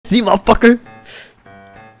See, motherfucker?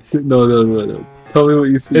 No. Tell me what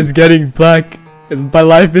you see. It's getting black. And my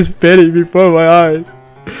life is fading before my eyes.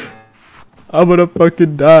 I'm gonna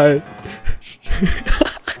fucking die.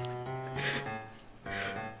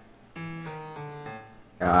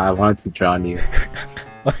 I wanted to drown you.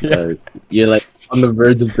 Oh, yeah. You're like on the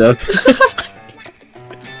verge of death.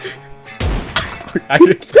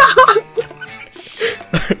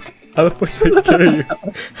 How the fuck do I carry you?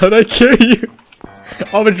 How do I carry you?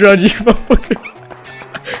 I'm gonna drown you, motherfucker.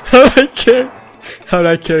 How do I carry? How do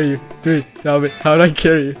I carry you? Tell me. How do I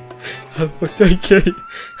carry you? How the fuck do I carry you?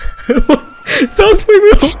 Stop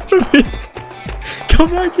swimming over me! Come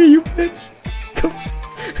back here, you bitch! Come.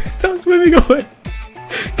 Stop swimming away!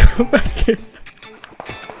 Come back here!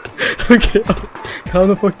 Okay, calm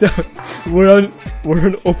the fuck down. We're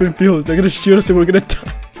in open fields. They're gonna shoot us and we're gonna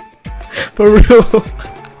die. For real.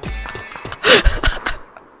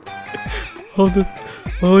 Hold it.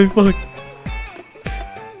 Holy fuck.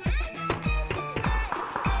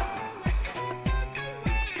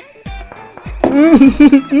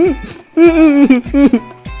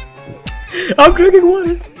 I'm drinking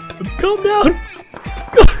water. Calm down.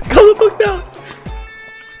 Calm the fuck down.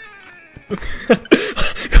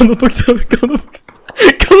 Calm the fuck down. Calm the fuck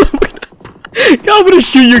down. Calm the fuck down. I'm gonna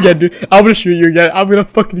shoot you again, dude. I'm gonna shoot you again. I'm gonna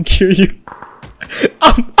fucking kill you.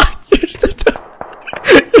 You're such a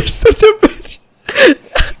bitch.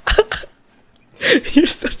 You're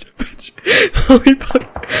such a bitch. Holy fuck.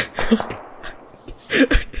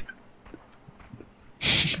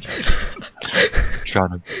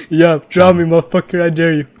 Drown him. Yeah, drown me, motherfucker. I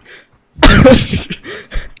dare you.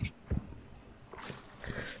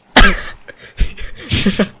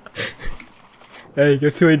 Hey,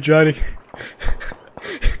 guess who ain't drowning?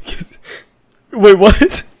 Wait,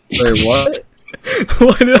 what? Wait, what?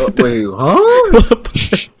 Why did I do? Wait, huh?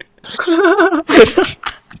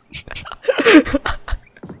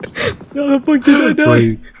 How the fuck did I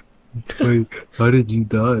die? Wait, how did you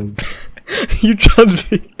die? You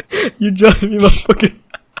drowned me. You drowned me, motherfucker.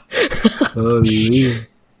 Holy.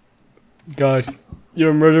 God,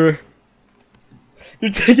 you're a murderer.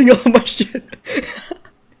 You're taking all of my shit.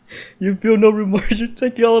 You feel no remorse. You're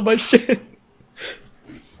taking all of my shit. I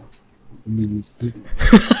mean, it's